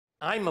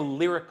I'm a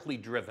lyrically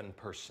driven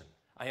person.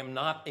 I am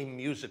not a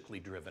musically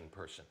driven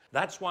person.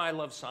 That's why I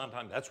love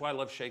Sondheim. That's why I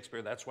love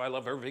Shakespeare. That's why I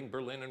love Irving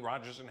Berlin and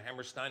Rodgers and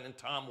Hammerstein and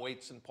Tom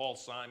Waits and Paul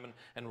Simon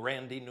and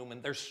Randy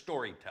Newman. They're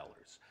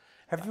storytellers.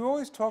 Have you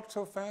always talked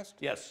so fast?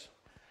 Yes.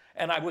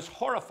 And I was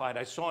horrified.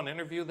 I saw an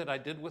interview that I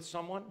did with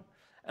someone,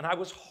 and I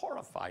was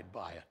horrified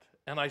by it.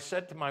 And I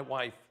said to my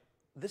wife,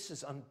 this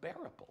is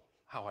unbearable,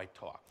 how I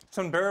talk. It's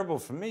unbearable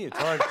for me. It's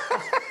hard.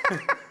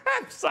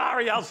 I'm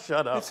sorry, I'll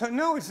shut up.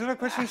 No, it's not a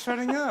question of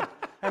shutting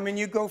up. I mean,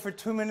 you go for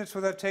 2 minutes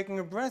without taking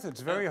a breath.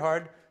 It's very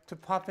hard to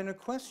pop in a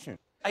question.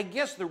 I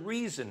guess the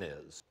reason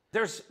is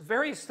there's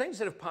various things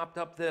that have popped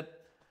up that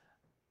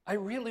I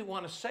really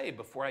want to say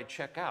before I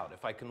check out,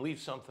 if I can leave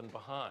something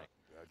behind.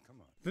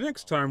 The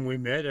next time we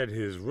met at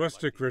his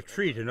rustic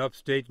retreat in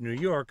upstate New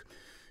York,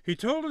 he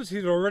told us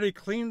he'd already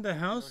cleaned the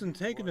house and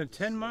taken a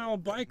 10-mile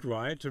bike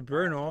ride to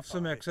burn off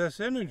some excess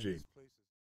energy.